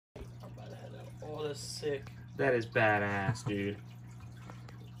That's sick. That is badass, dude.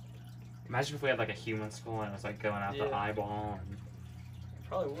 Imagine if we had like a human skull and it was like going out the eyeball. And...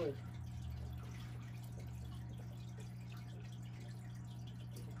 Probably would.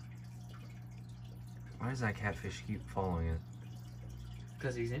 Why does that catfish keep following it?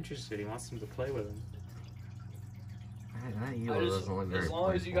 Because he's interested. He wants them to play with him. That eel doesn't look very As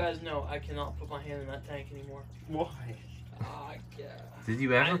long as you playful. guys know, I cannot put my hand in that tank anymore. Why? Yeah. Did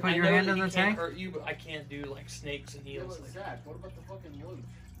you ever put your hand in the tank? I can't hurt you, but I can't do like snakes and eels. Yeah, but Zach, what about the fucking loach?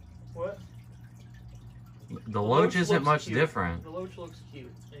 What? The loach isn't looks much cute. different. The loach looks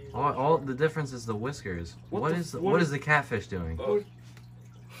cute. All the difference is the whiskers. What is the catfish doing? Oh.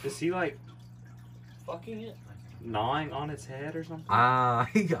 Is he like fucking it? gnawing on its head or something?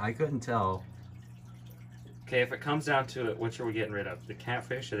 I couldn't tell. Okay, if it comes down to it, which are we getting rid of? The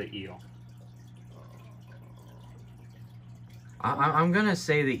catfish or the eel? I'm gonna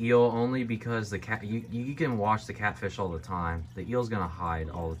say the eel only because the cat you can watch the catfish all the time. The eel's gonna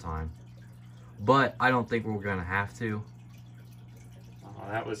hide all the time, but I don't think we're gonna have to. Oh,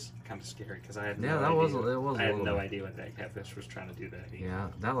 that was kind of scary because I had Yeah, no that idea. was. I had a no little. idea what that catfish was trying to do that. Yeah,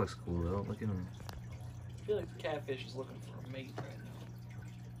 that looks cool though. Look at him. I feel like the catfish is looking for a mate right now.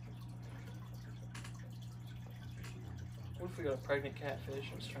 What if we got a pregnant catfish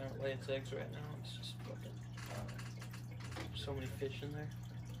and it's trying to lay its eggs right now? It's just fucking so many fish in there.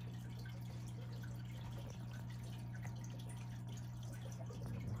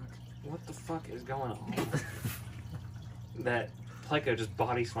 What the fuck is going on? That Pleco just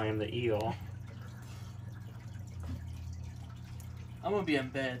body slammed the eel. I'm gonna be in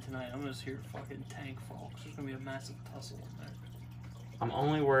bed tonight. I'm gonna just hear a fucking tank fall because there's gonna be a massive tussle in there. I'm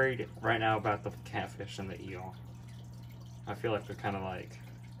only worried right now about the catfish and the eel. I feel like they're kind of like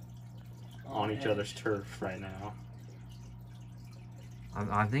on each other's turf right now.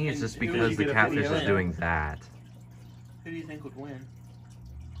 I think it's And just who would because you the get a catfish video is in? doing that. Who do you think would win?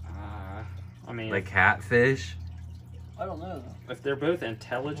 I mean, The catfish. I don't know. if they're both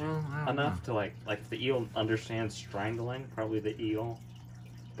intelligent Well, I don't enough to like if the eel understands strangling, probably the eel.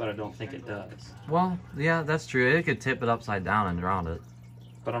 But I don't think it does. Well, yeah, that's true. It could tip it upside down and drown it.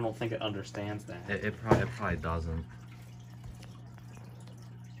 But I don't think it understands that. It probably doesn't.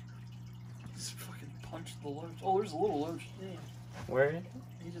 Just fucking punch the loach. Oh, there's a little loach. Damn. Where?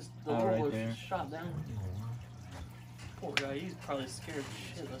 He just Oh, little right loach there. just shot down. Poor guy. He's probably scared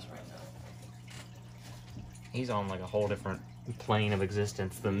shitless right now. He's on like a whole different plane of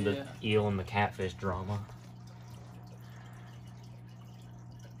existence than the eel and the catfish drama.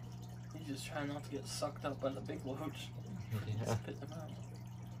 He's just trying not to get sucked up by the big loach. Yeah. Spit them out.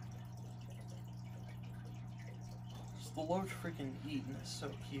 Just the loach freaking eating is so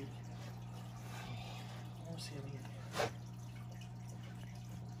cute. I want to see him eat.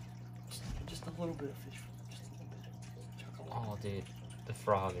 Just a little bit of fish. Just a little bit. Chuck a little Oh, dude, the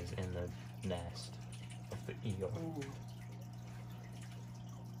frog is in the nest of the eel. Ooh.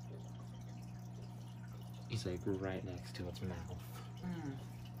 He's like right next to its mouth. Mm.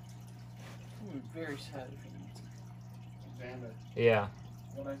 I'm very sad if he eats it. Xander, Yeah.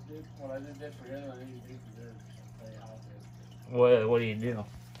 what I did that for him, I need to do for this. Hey, I'll do it. What do you do?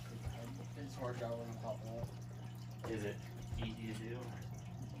 It's hard out when I'm popping up. Is it easy to do?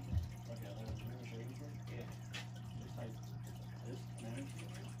 Okay, let me show you this. Yeah. Just type this, man.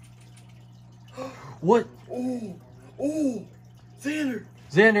 What? Oh! Oh! Xander!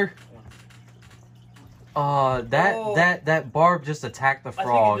 Xander. That barb just attacked the I think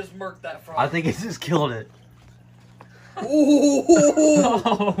frog. he just murked that frog. I think it just killed it. Oh!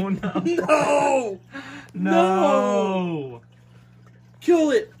 Oh no! No! No!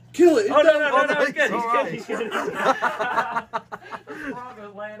 Kill it! Kill it! Oh no! no, He's it's good! alright. He's good! The frog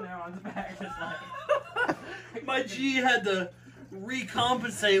was laying there on his back, just like. My G had to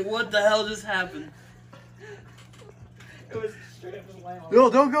recompensate what the hell just happened. It was straight up just laying on. No,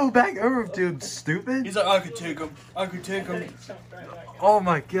 don't go back over, dude. Stupid. He's like, I could take him. I could take him. Oh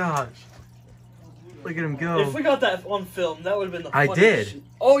my gosh. Look at him If go. we got that on film, that would have been the I funniest did. shit.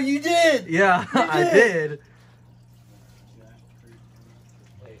 Oh, you did? Yeah, I did. did.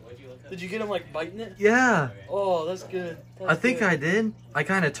 Wait, what'd you look at? Did you get him like biting it? Yeah. Oh, that's good. I think I did. I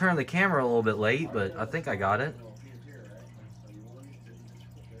kind of turned the camera a little bit late, but I think I got it.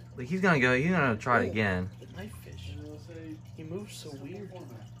 Like he's gonna try it again. Knife fish. He moves so weird.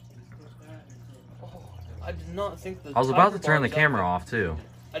 Oh, I did not think the. I was about to tiger turn the barbs camera out off too.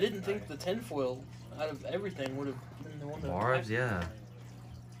 I didn't think the tinfoil out of everything would have been the one that. Barbs, attacked.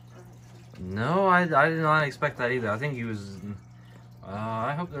 yeah. No, I did not expect that either. I think he was.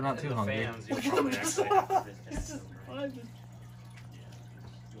 I hope they're not too hungry. Fans, you probably actually have to It's just vibing.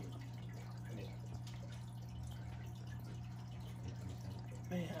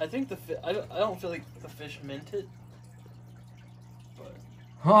 I think I don't feel like the fish meant it. But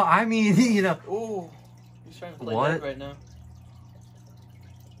Oh, I mean, you know. ooh, he's trying to play What? dead right now.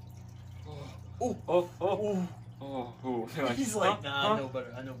 Ooh, Oh, ooh. oh. He's like, nah, I know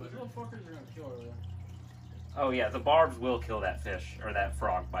better. I know better. Motherfuckers are gonna kill her. Oh yeah, the barbs will kill that fish or that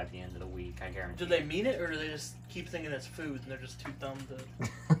frog by the end of the week. I guarantee. Do they mean it, or do they just keep thinking it's food and they're just too dumb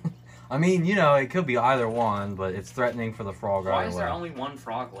to? I mean, you know, it could be either one, but it's threatening for the frog Why right is away. there only one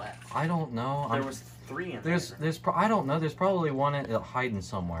frog left? I don't know. There was 3 in There's there. I don't know. There's probably one hiding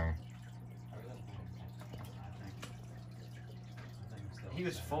somewhere. He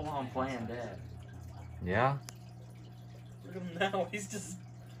was full on playing dead. Yeah. Look at him now. He's just.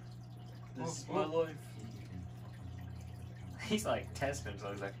 This is my life. He's like testing, so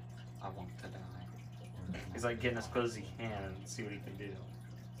he's like, I want to die. He's like getting as close as he can and see what he can do.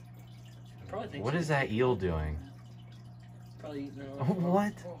 Probably thinks What he's is that eel doing? Probably eating it.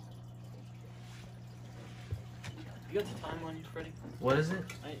 What? You got the time on you, Freddy? What is it?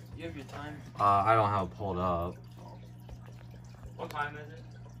 You have your time. I don't have it pulled up. What time is it?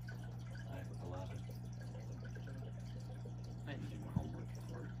 11. I need to do my homework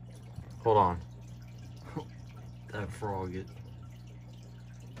before. Hold on. That frog. You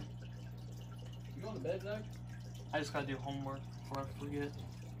going to bed, Zach? I just gotta do homework before I forget.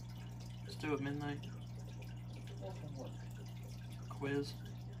 Let's do it midnight. What homework? Quiz.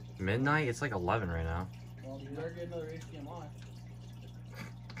 Midnight? It's like 11 right now. Well, you better get another HDMI.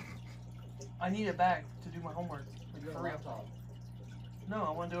 I need it back to do my homework. You got For a real. laptop. No,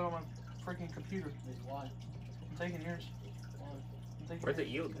 I want to do it on my freaking computer. Why? I'm taking yours. Why? I'm taking Where'd the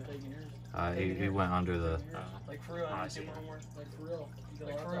yours. eel I'm go? taking yours. He went under the. Taking yours. Like for real, I I need to see. do my homework. Like for real. You got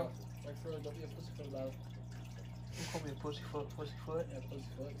Like a for laptop. Like for real. Don't be a pussyfoot about it. You call me a pussyfoot. Pussyfoot. Yeah,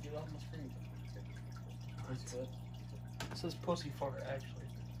 pussyfoot. Get off my screen. Pussyfoot. It says pussy fart actually.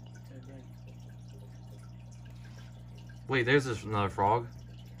 Same thing. Wait, there's another frog.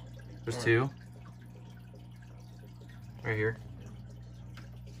 There's Alright. 2. Right here.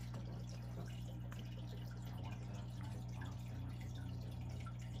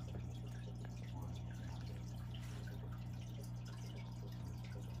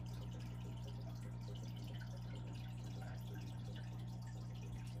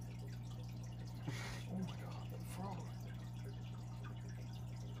 Oh my god, the frog.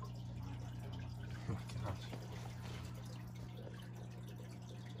 Oh my gosh.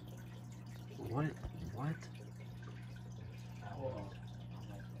 What? What? Hold on.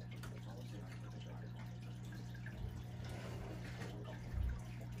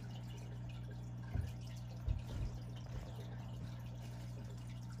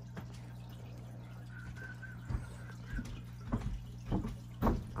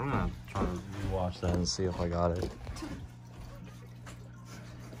 I'm gonna try to rewatch that and see if I got it.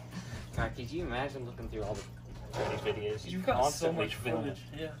 God, could you imagine looking through all the videos? You've got so constantly much film. footage.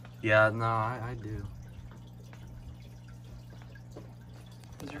 Yeah. Yeah, no, I do.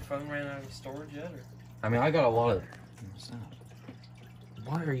 Has your phone ran out of storage yet? Or? I mean, I got a lot of.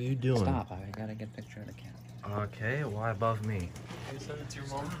 What are you doing? Stop, I gotta get a picture of the cat. Okay, why above me? Can you send it to your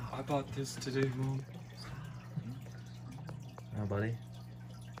mom? I bought this today, Mom. No, buddy.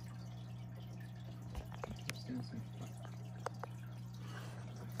 Just doing some-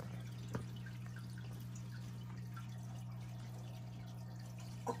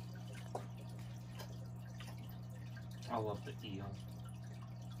 I love the eel.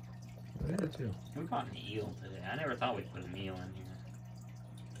 I do too. We got an eel today. I never thought we'd put an eel in here.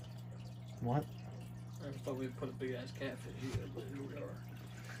 What? I thought we'd put a big ass catfish here, but here we are.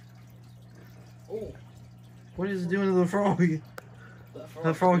 Oh, What is it doing to the frog?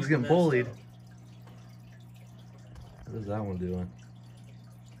 that frog's getting messed bullied. up. What is that one doing?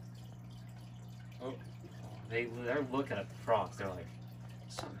 They're looking at the frogs. They're like,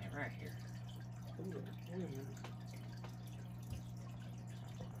 something right here. Ooh, wait a minute.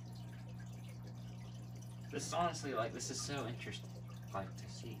 This is honestly this is so interesting, to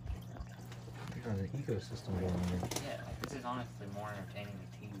see. There's an ecosystem going on here. Yeah, this is honestly more entertaining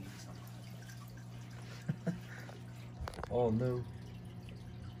than TV sometimes. Oh no.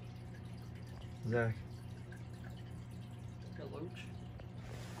 Zach. Got Loach?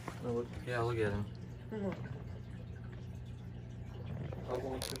 Oh, look. Yeah, look at him. I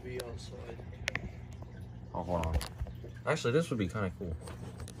want to be outside. Oh, hold on. Actually, this would be kind of cool.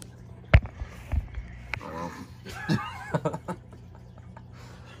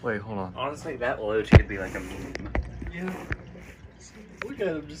 Wait, hold on. Honestly, that loach could be like a meme. Yeah. Look at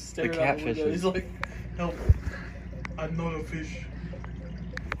him just staring out the catfish window. is- He's like, help. I'm not a fish.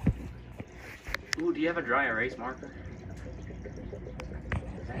 Ooh, do you have a dry erase marker?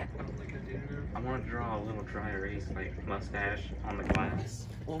 want to draw a little dry erase like mustache on the glass.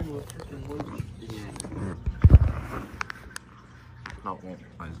 On the freaking loach. Yeah. No, wait.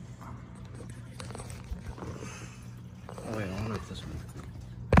 Oh wait, I wonder if this one.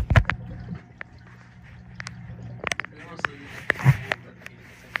 Honestly,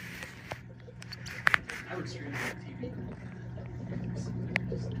 I would stream on TV.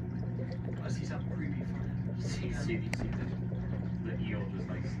 I see something creepy from it. See the eel just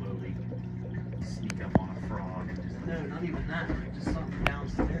like slowly sneak up on a frog and just No, not even that. Like just something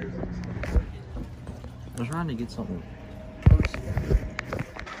downstairs. Like something freaking I was trying to get something.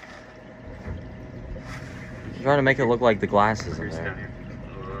 I'm trying to make it look like the glasses in there.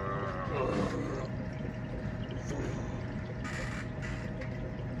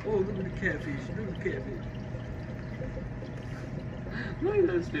 Oh, look at the catfish. Look at the catfish. Look at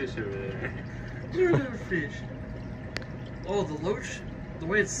those fish over there. Look at those fish. Oh, the loach, the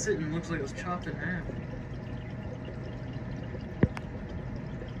way it's sitting looks like it was chopped in half.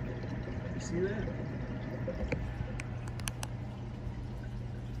 You see that?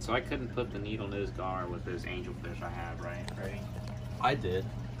 So I couldn't put the needle nose gar with those angelfish I have, right? Right? I did.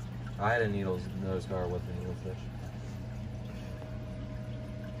 I had a nose gar with a needlefish.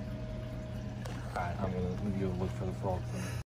 Alright, I'm gonna go look for the frog thing.